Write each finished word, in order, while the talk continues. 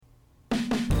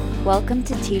Welcome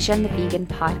to Tijen the Vegan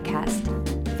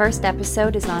Podcast. First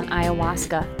episode is on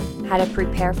ayahuasca, how to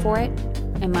prepare for it,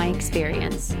 and my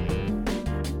experience.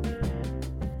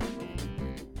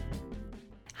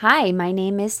 Hi, my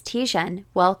name is Tijen.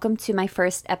 Welcome to my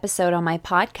first episode on my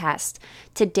podcast.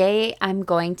 Today I'm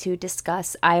going to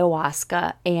discuss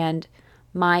ayahuasca and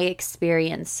my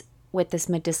experience with this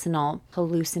medicinal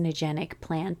hallucinogenic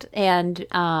plant and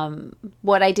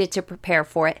what I did to prepare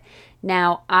for it.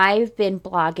 Now, I've been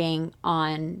blogging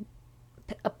on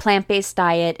a plant-based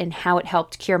diet and how it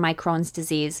helped cure my Crohn's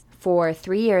disease for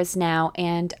 3 years now,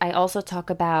 and I also talk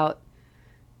about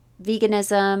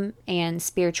veganism and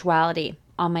spirituality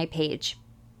on my page.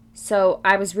 So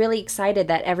I was really excited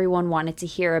that everyone wanted to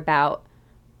hear about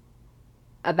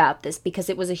this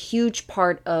because it was a huge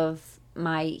part of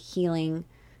my healing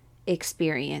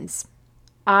experience.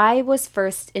 I was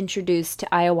first introduced to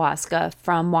ayahuasca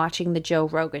from watching the Joe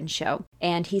Rogan show,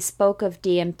 and he spoke of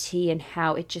DMT and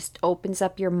how it just opens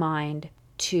up your mind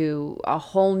to a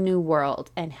whole new world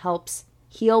and helps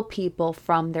heal people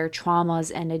from their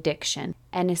traumas and addiction.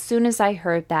 And as soon as I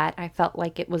heard that, I felt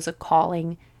like it was a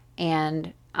calling,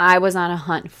 and I was on a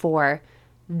hunt for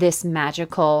this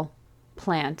magical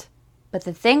plant. But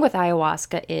the thing with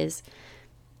ayahuasca is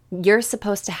you're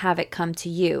supposed to have it come to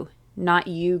you, not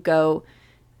you go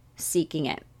seeking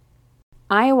it.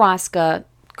 Ayahuasca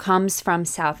comes from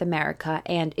South America,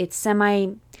 and it's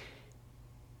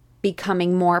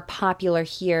becoming more popular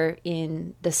here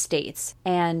in the States.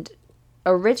 And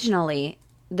originally,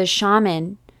 the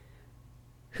shaman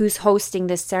who's hosting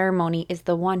this ceremony is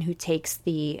the one who takes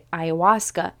the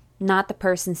ayahuasca, not the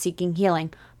person seeking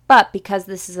healing. But because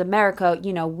this is America,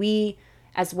 we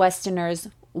as Westerners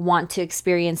want to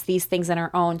experience these things on our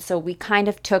own. So we kind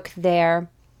of took their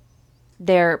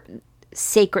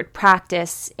sacred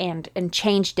practice and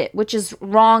changed it, which is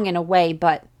wrong in a way,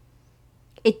 but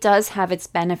it does have its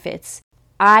benefits.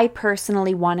 I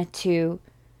personally wanted to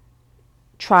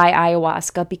try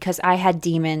ayahuasca because I had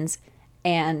demons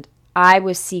and I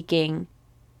was seeking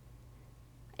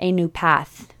a new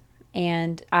path,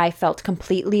 and I felt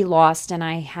completely lost, and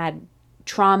I had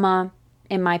trauma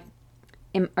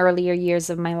in earlier years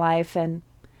of my life, and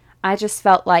I just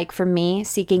felt like for me,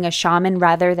 seeking a shaman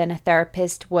rather than a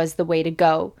therapist was the way to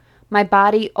go. My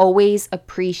body always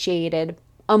appreciated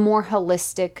a more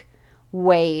holistic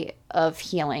way of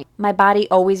healing. My body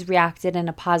always reacted in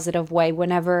a positive way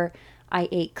whenever I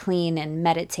ate clean and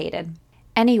meditated.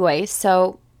 Anyway,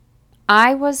 so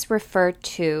I was referred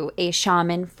to a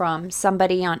shaman from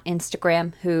somebody on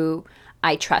Instagram who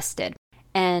I trusted.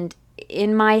 And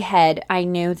in my head, I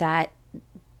knew that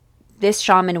this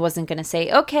shaman wasn't going to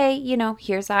say, okay,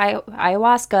 here's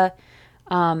ayahuasca.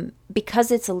 Because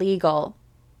it's illegal,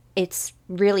 it's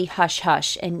really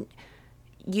hush-hush. And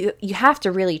you have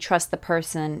to really trust the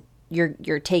person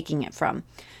you're taking it from.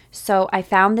 So I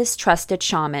found this trusted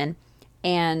shaman,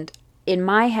 and in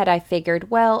my head I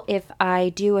figured, well, if I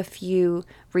do a few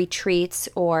retreats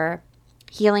or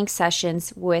healing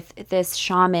sessions with this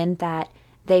shaman, that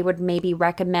they would maybe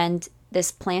recommend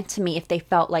this plant to me if they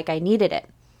felt like I needed it.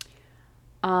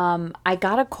 I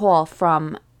got a call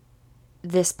from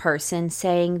this person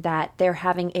saying that they're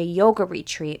having a yoga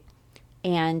retreat,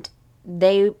 and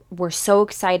they were so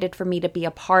excited for me to be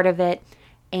a part of it,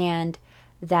 and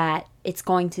that it's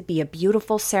going to be a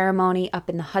beautiful ceremony up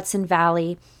in the Hudson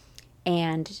Valley,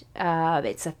 and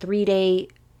it's a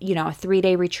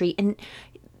 3-day retreat. And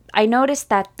I noticed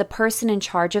that the person in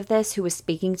charge of this who was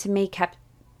speaking to me kept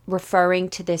referring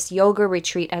to this yoga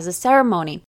retreat as a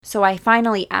ceremony. So I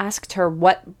finally asked her,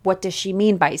 what does she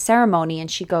mean by ceremony? And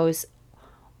she goes,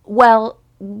 well,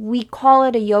 we call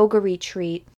it a yoga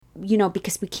retreat,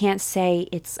 because we can't say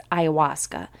it's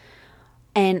ayahuasca.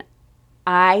 And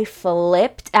I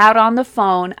flipped out on the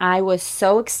phone. I was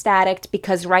so ecstatic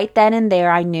because right then and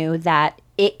there I knew that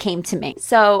it came to me.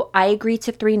 So I agreed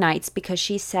to 3 nights because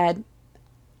she said,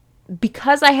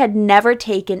 because I had never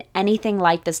taken anything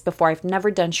like this before, I've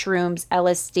never done shrooms,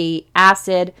 LSD,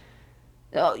 acid.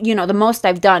 The most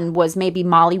I've done was maybe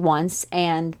Molly once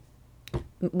and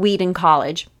weed in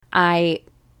college. I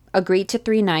agreed to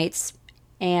 3 nights,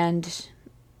 and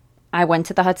I went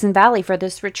to the Hudson Valley for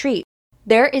this retreat.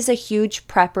 There is a huge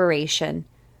preparation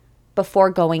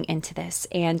before going into this,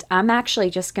 and I'm actually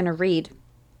just going to read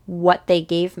what they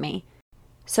gave me.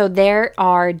 So there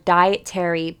are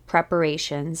dietary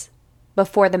preparations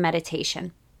before the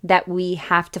meditation that we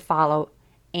have to follow,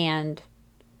 and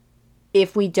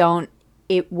if we don't,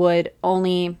 it would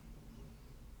only,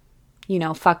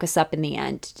 fuck us up in the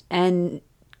end and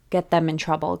get them in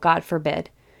trouble, God forbid.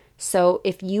 So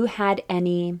if you had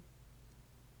any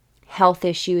health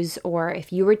issues or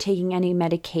if you were taking any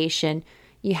medication,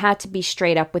 you had to be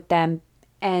straight up with them,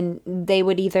 and they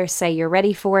would either say you're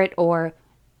ready for it or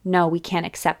no, we can't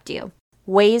accept you.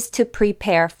 Ways to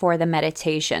prepare for the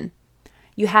meditation.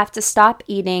 You have to stop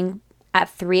eating at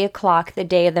 3 o'clock the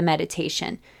day of the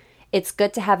meditation. It's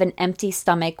good to have an empty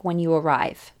stomach when you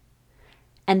arrive.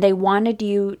 And they wanted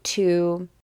you to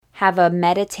have a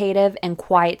meditative and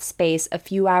quiet space a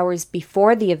few hours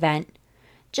before the event,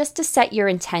 just to set your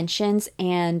intentions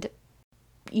and,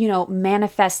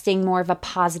 manifesting more of a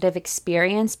positive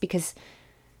experience, because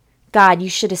God, you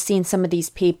should have seen some of these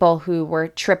people who were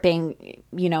tripping,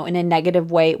 in a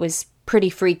negative way. It was pretty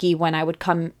freaky when I would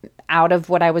come out of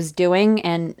what I was doing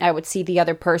and I would see the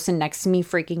other person next to me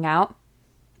freaking out.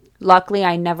 Luckily,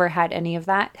 I never had any of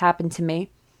that happen to me.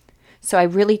 So I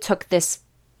really took this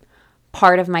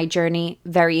part of my journey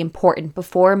very important.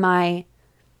 Before I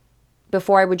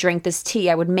would drink this tea,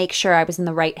 I would make sure I was in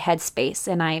the right headspace,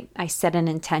 and I set an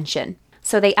intention.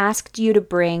 So they asked you to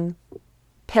bring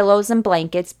pillows and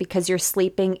blankets because you're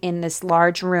sleeping in this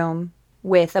large room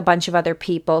with a bunch of other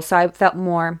people. So I felt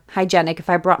more hygienic if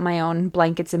I brought my own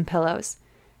blankets and pillows.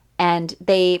 And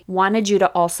they wanted you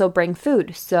to also bring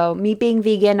food. So me being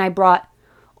vegan, I brought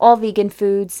all vegan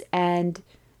foods, and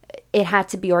it had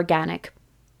to be organic.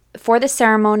 For the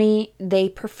ceremony, they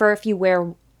prefer if you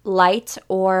wear light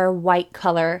or white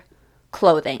color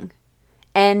clothing.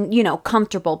 And,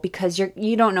 comfortable, because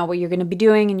you don't know what you're going to be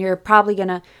doing, and you're probably going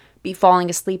to be falling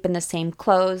asleep in the same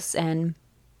clothes, and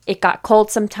it got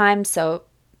cold sometimes, so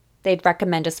they'd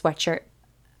recommend a sweatshirt.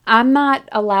 I'm not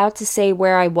allowed to say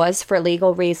where I was for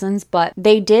legal reasons, but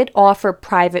they did offer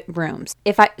private rooms.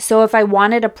 If I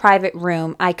wanted a private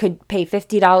room, I could pay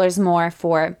 $50 more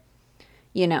for,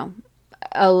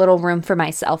 a little room for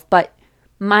myself. But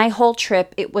my whole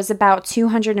trip, it was about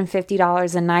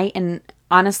 $250 a night, and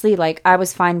honestly, I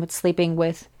was fine with sleeping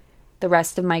with the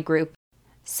rest of my group.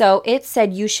 So it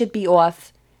said you should be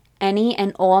off any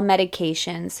and all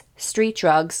medications, street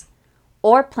drugs,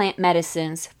 or plant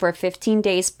medicines for 15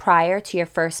 days prior to your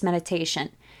first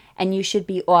meditation. And you should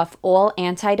be off all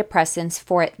antidepressants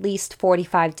for at least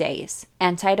 45 days.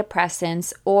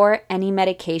 Antidepressants or any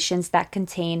medications that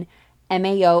contain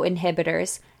MAO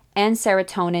inhibitors and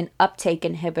serotonin uptake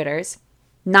inhibitors,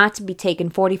 not to be taken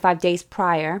 45 days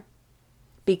prior,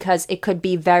 because it could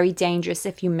be very dangerous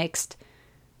if you mixed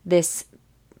this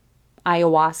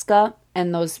ayahuasca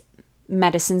and those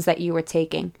medicines that you were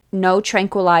taking. No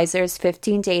tranquilizers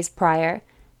 15 days prior.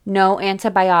 No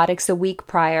antibiotics a week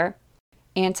prior.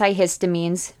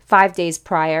 Antihistamines 5 days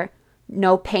prior.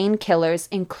 No painkillers,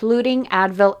 including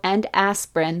Advil and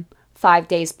aspirin, 5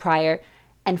 days prior.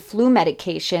 And flu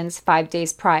medications 5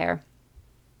 days prior.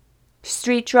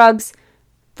 Street drugs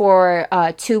for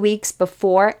 2 weeks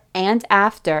before and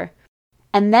after.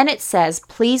 And then it says,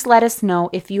 please let us know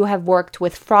if you have worked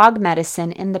with frog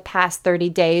medicine in the past 30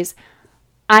 days.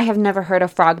 I have never heard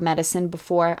of frog medicine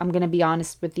before. I'm going to be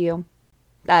honest with you.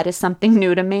 That is something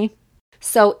new to me.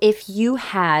 So if you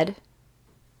had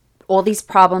all these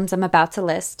problems I'm about to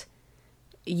list,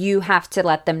 you have to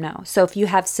let them know. So if you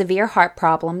have severe heart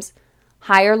problems,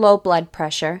 high or low blood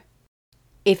pressure,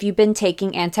 if you've been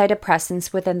taking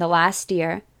antidepressants within the last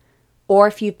year, or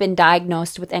if you've been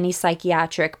diagnosed with any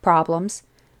psychiatric problems,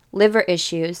 liver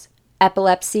issues,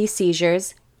 epilepsy,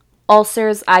 seizures,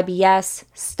 ulcers, IBS,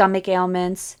 stomach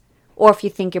ailments, or if you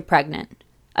think you're pregnant.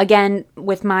 Again,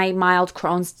 with my mild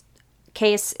Crohn's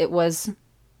case, it was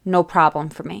no problem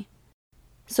for me.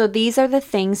 So these are the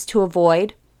things to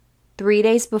avoid 3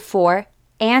 days before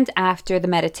and after the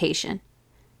meditation.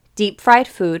 Deep fried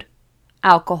food,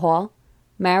 alcohol,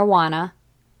 marijuana,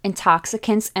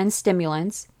 intoxicants and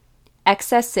stimulants,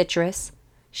 excess citrus,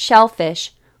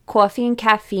 shellfish, coffee and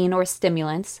caffeine or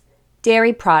stimulants,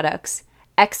 dairy products,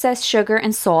 excess sugar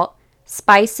and salt,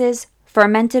 spices,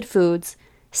 fermented foods,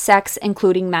 sex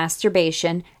including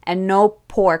masturbation, and no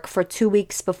pork for 2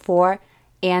 weeks before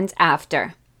and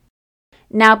after.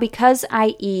 Now, because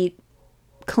I eat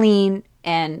clean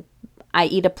and I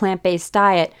eat a plant-based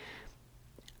diet,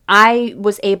 I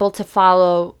was able to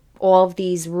follow all of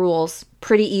these rules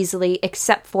pretty easily,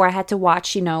 except for I had to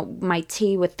watch, my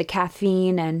tea with the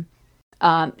caffeine and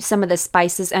some of the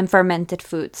spices and fermented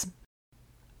foods.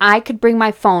 I could bring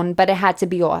my phone, but it had to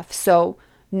be off. So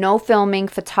no filming,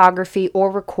 photography, or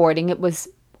recording. It was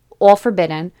all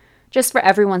forbidden, just for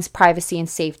everyone's privacy and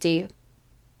safety.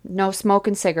 No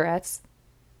smoking cigarettes.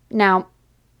 Now,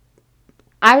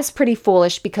 I was pretty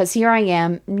foolish because here I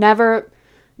am, never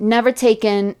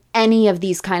taken any of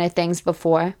these kind of things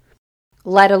before,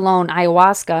 let alone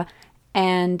ayahuasca,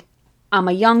 and I'm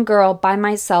a young girl by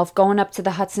myself going up to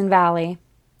the Hudson Valley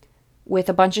with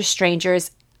a bunch of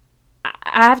strangers.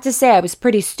 I have to say I was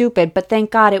pretty stupid, but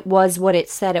thank God it was what it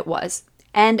said it was.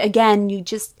 And again, you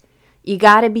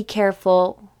got to be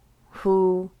careful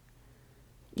who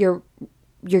you're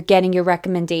getting your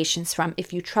recommendations from.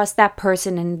 If you trust that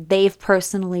person and they've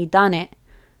personally done it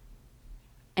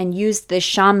and used this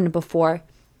shaman before,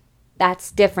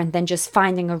 that's different than just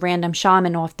finding a random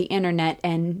shaman off the internet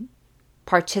and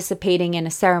participating in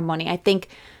a ceremony. I think,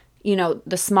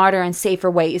 the smarter and safer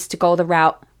way is to go the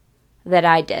route that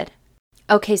I did.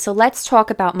 Okay, so let's talk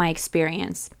about my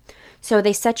experience. So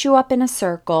they set you up in a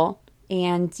circle,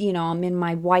 and, I'm in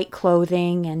my white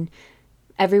clothing, and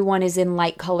everyone is in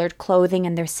light colored clothing,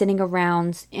 and they're sitting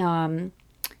around,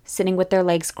 sitting with their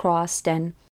legs crossed,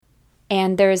 and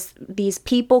there's these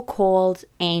people called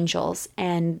angels,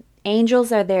 and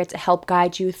angels are there to help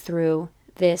guide you through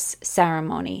this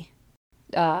ceremony,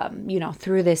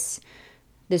 through this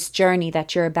journey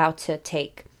that you're about to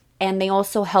take. And they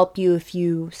also help you if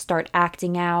you start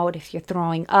acting out, if you're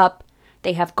throwing up.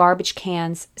 They have garbage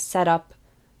cans set up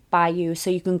by you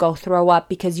so you can go throw up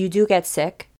because you do get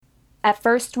sick. At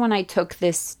first, when I took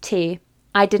this tea,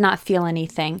 I did not feel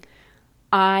anything.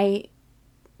 I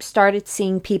started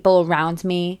seeing people around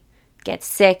me get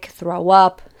sick, throw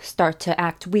up, start to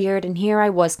act weird. And here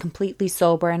I was completely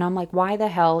sober. And I'm like, why the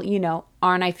hell,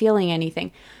 aren't I feeling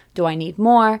anything? Do I need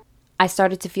more? I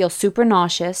started to feel super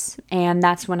nauseous, and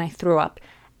that's when I threw up.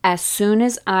 As soon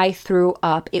as I threw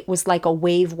up, it was like a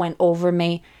wave went over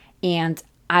me, and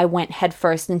I went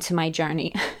headfirst into my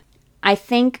journey. I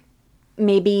think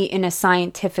maybe in a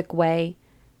scientific way,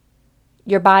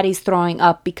 your body's throwing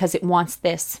up because it wants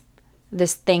this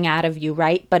thing out of you,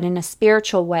 right? But in a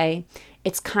spiritual way,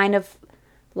 it's kind of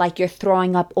like you're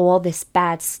throwing up all this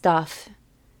bad stuff,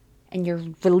 and you're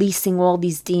releasing all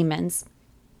these demons.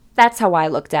 That's how I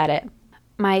looked at it.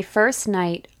 My first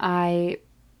night, I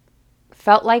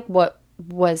felt like what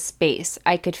was space.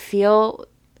 I could feel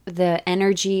the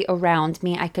energy around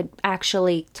me. I could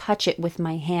actually touch it with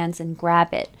my hands and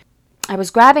grab it. I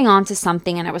was grabbing onto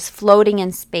something and I was floating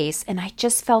in space, and I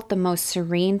just felt the most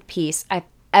serene peace I've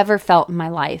ever felt in my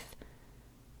life.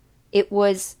 It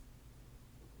was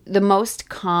the most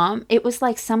calm. It was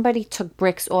like somebody took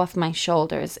bricks off my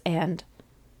shoulders, and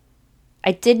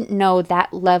I didn't know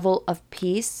that level of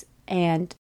peace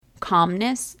and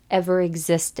calmness ever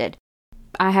existed.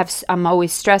 I'm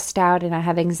always stressed out and I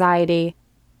have anxiety.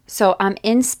 So I'm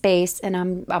in space and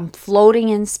I'm floating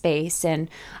in space,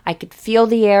 and I could feel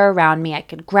the air around me. I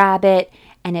could grab it,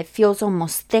 and it feels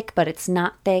almost thick, but it's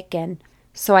not thick. And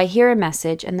so I hear a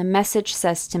message, and the message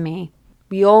says to me,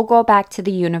 we all go back to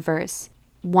the universe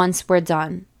once we're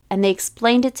done. And they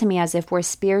explained it to me as if we're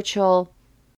spiritual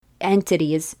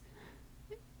entities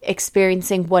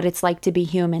experiencing what it's like to be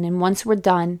human. And once we're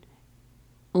done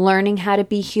learning how to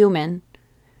be human,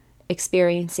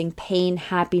 experiencing pain,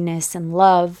 happiness, and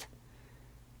love,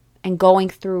 and going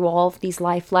through all of these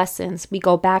life lessons, we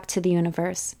go back to the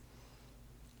universe.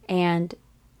 And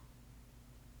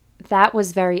that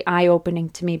was very eye-opening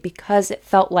to me because it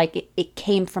felt like it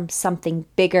came from something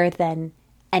bigger than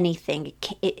anything.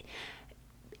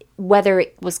 Whether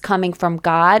it was coming from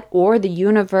God or the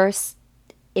universe,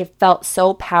 it felt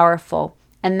so powerful.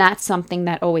 And that's something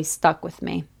that always stuck with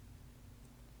me.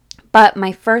 But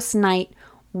my first night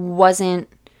wasn't,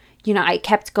 I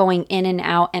kept going in and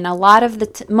out. And a lot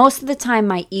of most of the time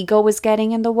my ego was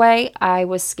getting in the way. I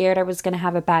was scared I was going to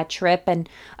have a bad trip. And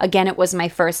again, it was my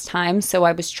first time. So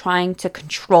I was trying to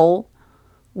control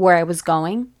where I was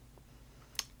going.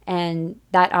 And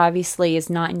that obviously is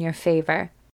not in your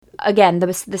favor. Again,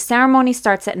 the ceremony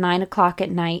starts at 9 o'clock at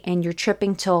night, and you're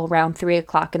tripping till around 3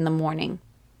 o'clock in the morning.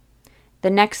 The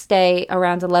next day,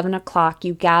 around 11 o'clock,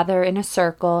 you gather in a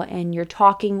circle, and you're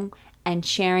talking and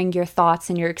sharing your thoughts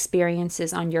and your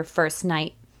experiences on your first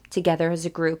night together as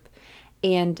a group.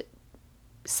 And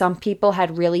some people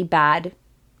had really bad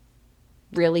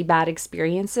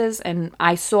experiences, and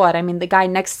I saw it. I mean, the guy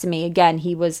next to me, again,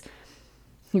 he was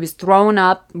throwing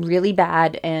up really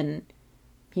bad, and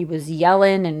he was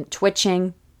yelling and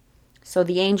twitching. So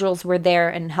the angels were there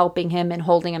and helping him and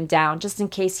holding him down just in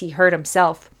case he hurt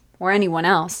himself or anyone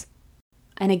else.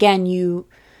 And again,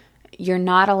 you're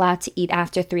not allowed to eat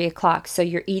after 3 o'clock. So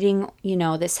you're eating,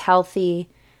 this healthy,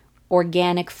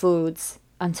 organic foods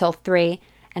until 3.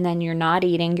 And then you're not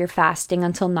eating, you're fasting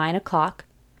until 9 o'clock.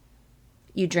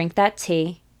 You drink that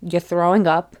tea. You're throwing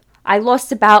up. I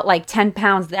lost about like 10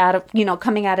 pounds out of,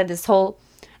 coming out of this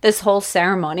whole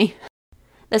ceremony.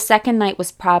 The second night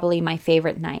was probably my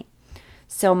favorite night.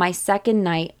 So my second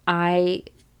night, I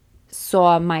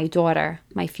saw my daughter,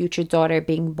 my future daughter,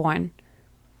 being born.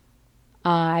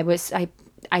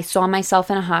 I saw myself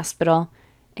in a hospital,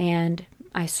 and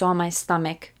I saw my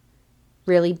stomach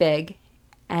really big,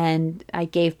 and I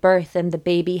gave birth, and the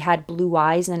baby had blue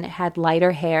eyes and it had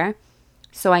lighter hair.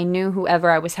 So I knew whoever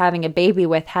I was having a baby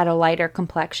with had a lighter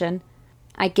complexion.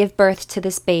 I give birth to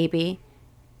this baby,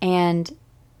 and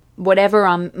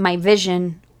whatever my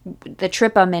vision, the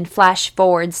trip I'm in, flash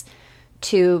forwards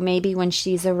to maybe when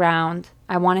she's around,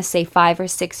 I want to say 5 or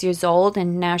 6 years old,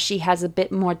 and now she has a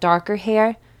bit more darker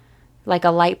hair, like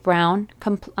a light brown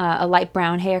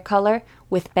hair color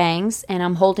with bangs, and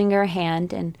I'm holding her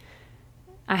hand, and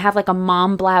I have like a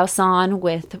mom blouse on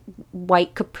with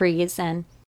white capris. And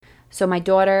so my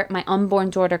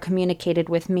unborn daughter, communicated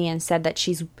with me and said that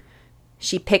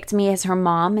she picked me as her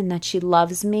mom and that she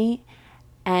loves me,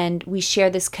 and we share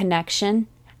this connection,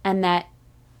 and that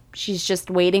she's just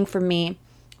waiting for me,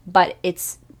 but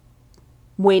it's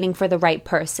waiting for the right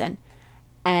person.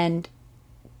 And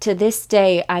to this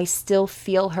day, I still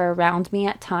feel her around me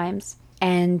at times,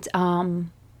 and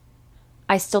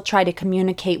I still try to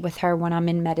communicate with her when I'm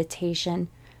in meditation.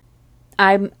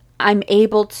 I'm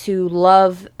able to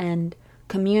love and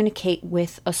communicate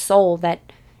with a soul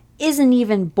that isn't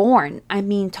even born. I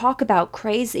mean, talk about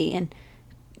crazy and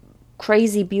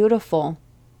crazy beautiful.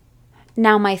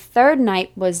 Now, my third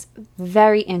night was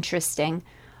very interesting.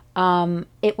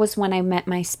 It was when I met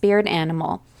my spirit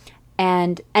animal.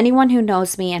 And anyone who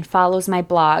knows me and follows my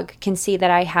blog can see that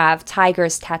I have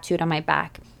tigers tattooed on my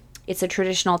back. It's a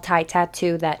traditional Thai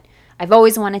tattoo that I've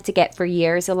always wanted to get for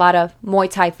years. A lot of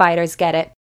Muay Thai fighters get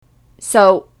it.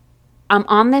 So I'm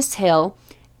on this hill,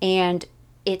 and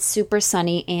it's super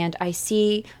sunny, and I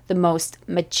see the most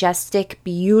majestic,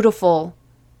 beautiful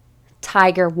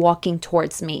tiger walking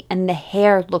towards me, and the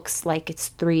hair looks like it's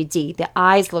 3D. The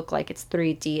eyes look like it's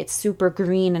 3D. It's super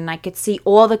green, and I could see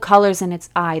all the colors in its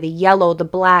eye, the yellow, the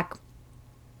black,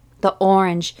 the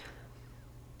orange.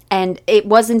 And it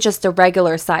wasn't just a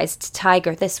regular sized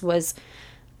tiger. This was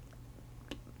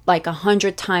like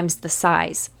 100 times the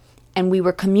size. And we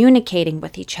were communicating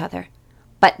with each other,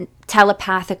 but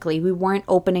telepathically. We weren't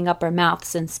opening up our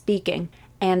mouths and speaking.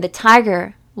 And the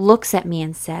tiger looks at me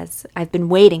and says, "I've been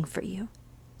waiting for you."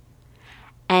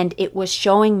 And it was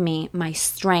showing me my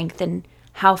strength and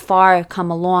how far I've come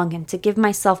along, and to give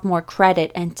myself more credit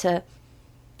and to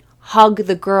hug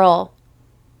the girl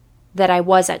that I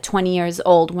was at 20 years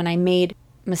old when I made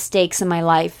mistakes in my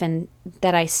life and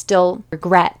that I still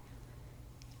regret,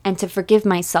 and to forgive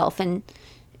myself, and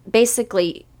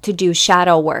basically to do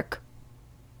shadow work.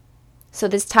 So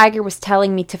this tiger was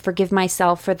telling me to forgive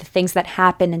myself for the things that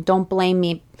happened and don't blame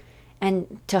me,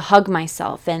 and to hug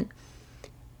myself. And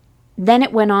then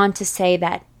it went on to say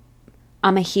that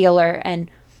I'm a healer,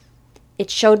 and it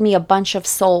showed me a bunch of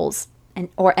souls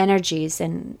or energies,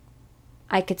 and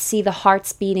I could see the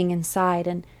hearts beating inside.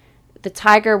 And the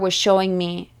tiger was showing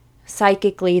me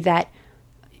psychically that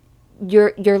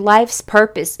your life's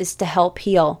purpose is to help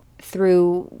heal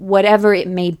through whatever it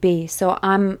may be. So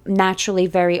I'm naturally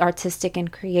very artistic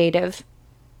and creative,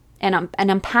 and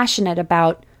I'm passionate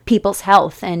about people's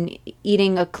health and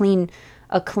eating a clean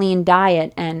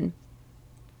diet. And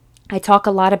I talk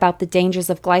a lot about the dangers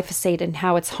of glyphosate and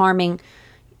how it's harming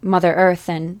Mother Earth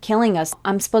and killing us.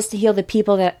 I'm supposed to heal the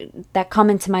people that come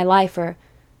into my life, or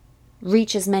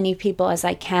reach as many people as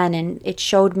I can. And it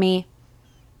showed me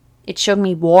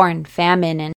war and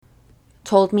famine, and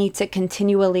told me to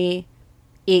continually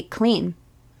eat clean.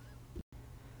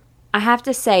 I have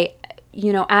to say,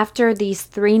 after these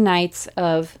 3 nights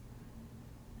of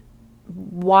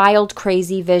wild,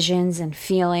 crazy visions and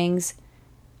feelings,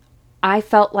 I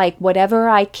felt like whatever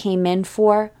I came in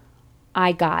for,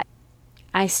 I got.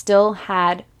 I still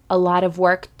had a lot of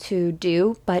work to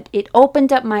do, but it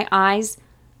opened up my eyes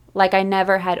like I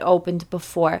never had opened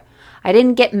before. I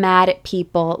didn't get mad at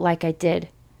people like I did.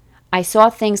 I saw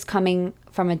things coming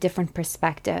from a different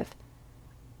perspective.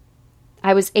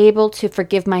 I was able to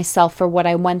forgive myself for what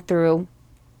I went through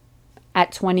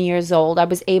at 20 years old. I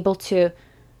was able to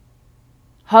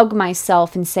hug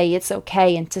myself and say it's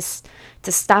okay, and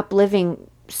to stop living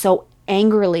so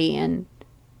angrily and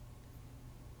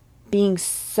being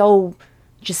so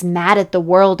just mad at the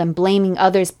world and blaming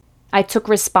others. I took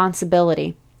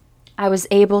responsibility. I was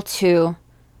able to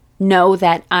know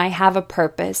that I have a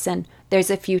purpose and there's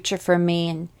a future for me,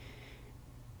 and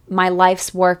my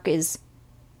life's work is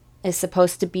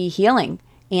supposed to be healing.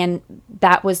 And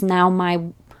that was now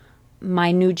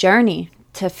my new journey,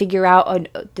 to figure out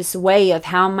this way of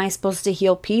how am I supposed to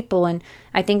heal people. And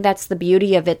I think that's the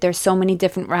beauty of it. There's so many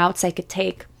different routes I could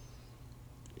take.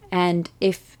 And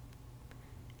if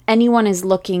anyone is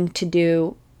looking to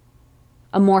do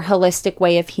a more holistic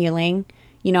way of healing,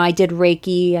 I did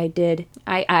Reiki,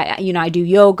 I do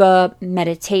yoga,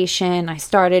 meditation. I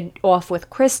started off with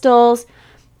crystals.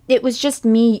 It was just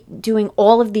me doing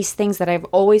all of these things that I've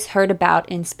always heard about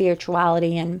in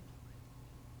spirituality. And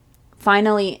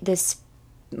finally, this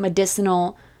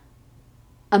medicinal,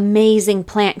 amazing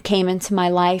plant came into my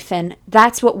life, and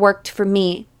that's what worked for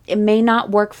me. It may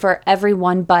not work for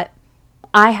everyone, but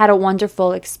I had a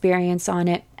wonderful experience on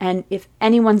it. And if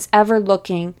anyone's ever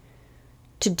looking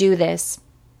to do this,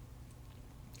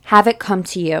 have it come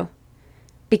to you.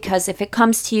 Because if it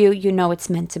comes to you, you know it's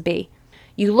meant to be.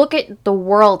 You look at the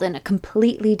world in a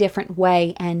completely different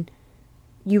way, and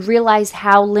you realize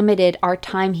how limited our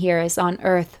time here is on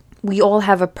earth. We all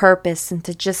have a purpose, and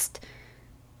to just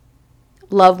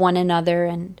love one another.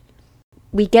 And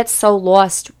we get so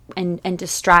lost and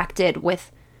distracted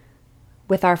with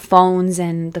our phones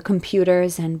and the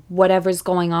computers and whatever's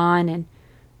going on and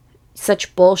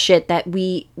such bullshit that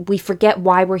we forget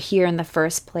why we're here in the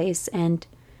first place. And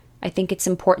I think it's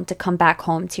important to come back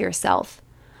home to yourself.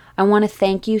 I want to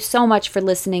thank you so much for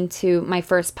listening to my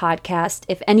first podcast.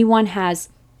 If anyone has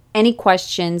any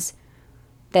questions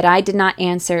that I did not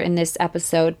answer in this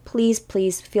episode, please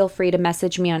feel free to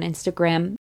message me on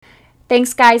Instagram.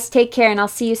 Thanks, guys. Take care, and I'll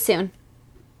see you soon.